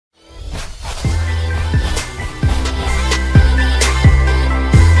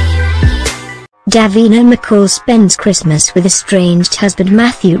Davina McCall spends Christmas with estranged husband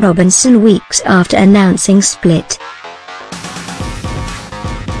Matthew Robinson weeks after announcing split.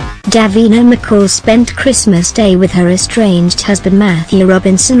 Davina McCall spent Christmas Day with her estranged husband Matthew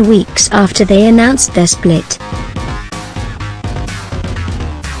Robinson weeks after they announced their split.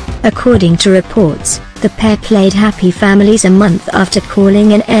 According to reports, the pair played happy families a month after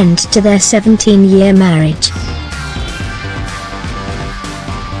calling an end to their 17-year marriage.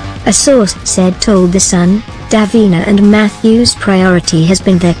 A source told The Sun, Davina and Matthew's priority has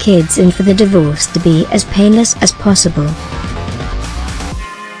been their kids and for the divorce to be as painless as possible.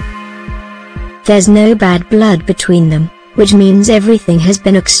 There's no bad blood between them, which means everything has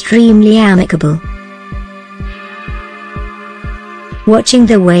been extremely amicable. Watching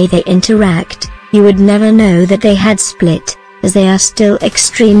the way they interact, you would never know that they had split, as they are still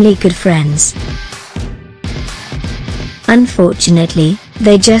extremely good friends. Unfortunately,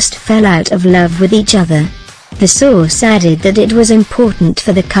 they just fell out of love with each other. The source added that it was important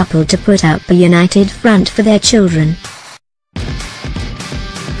for the couple to put up a united front for their children.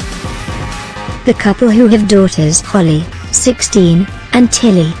 The couple, who have daughters Holly, 16, and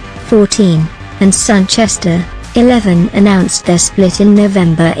Tilly, 14, and son Chester, 11, announced their split in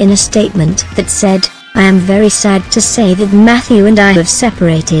November in a statement that said, "I am very sad to say that Matthew and I have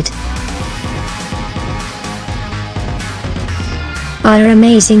separated. Our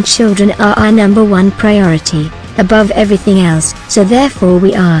amazing children are our #1 priority, above everything else, so therefore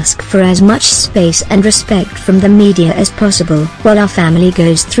we ask for as much space and respect from the media as possible while our family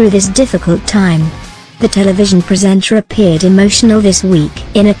goes through this difficult time." The television presenter appeared emotional this week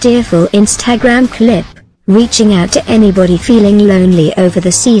in a tearful Instagram clip, reaching out to anybody feeling lonely over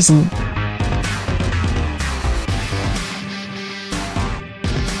the season.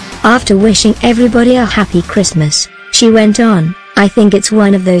 After wishing everybody a happy Christmas, she went on, "I think it's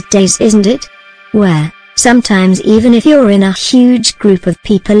one of those days, isn't it? Where, sometimes even if you're in a huge group of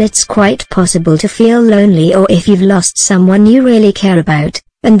people, it's quite possible to feel lonely, or if you've lost someone you really care about,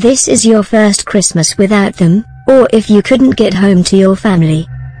 and this is your first Christmas without them, or if you couldn't get home to your family.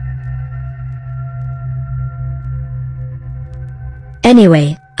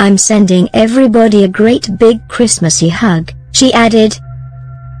 Anyway, I'm sending everybody a great big Christmassy hug," she added.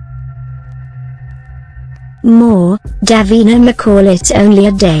 More, Davina McCall, "It's only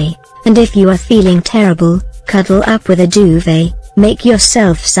a day, and if you are feeling terrible, cuddle up with a duvet, make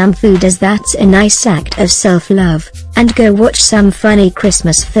yourself some food, as that's a nice act of self-love, and go watch some funny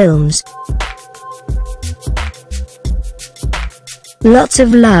Christmas films. Lots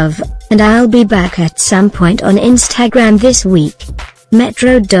of love, and I'll be back at some point on Instagram this week."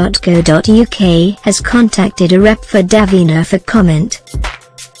 Metro.co.uk has contacted a rep for Davina for comment.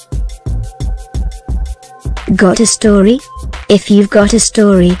 Got a story? If you've got a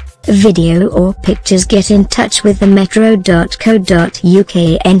story, video or pictures, get in touch with the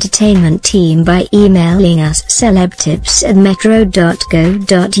Metro.co.uk entertainment team by emailing us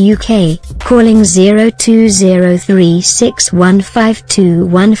celebtips@metro.co.uk, calling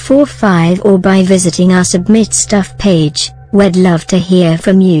 0203615245, or by visiting our Submit Stuff page. We'd love to hear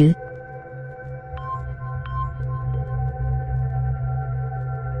from you.